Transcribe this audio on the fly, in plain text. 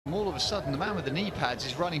All of a sudden, the man with the knee pads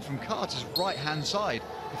is running from Carter's right-hand side.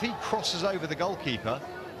 If he crosses over the goalkeeper...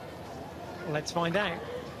 Let's find out.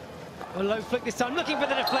 A low flick this time, looking for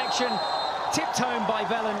the deflection. Tipped-home by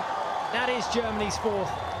Wellen. That is Germany's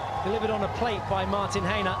fourth. Delivered on a plate by Martin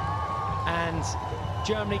Heiner. And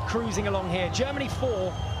Germany cruising along here. Germany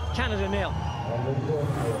 4, Canada 0.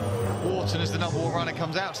 Wharton, as the number one runner,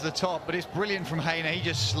 comes out to the top, but it's brilliant from Heiner. He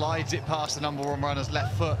just slides it past the number one runner's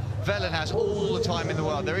left foot. Wellen has all the time in the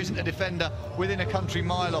world. There isn't a defender within a country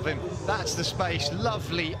mile of him. That's the space.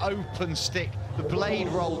 Lovely open stick. The blade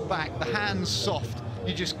rolled back, the hands soft.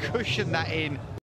 You just cushion that in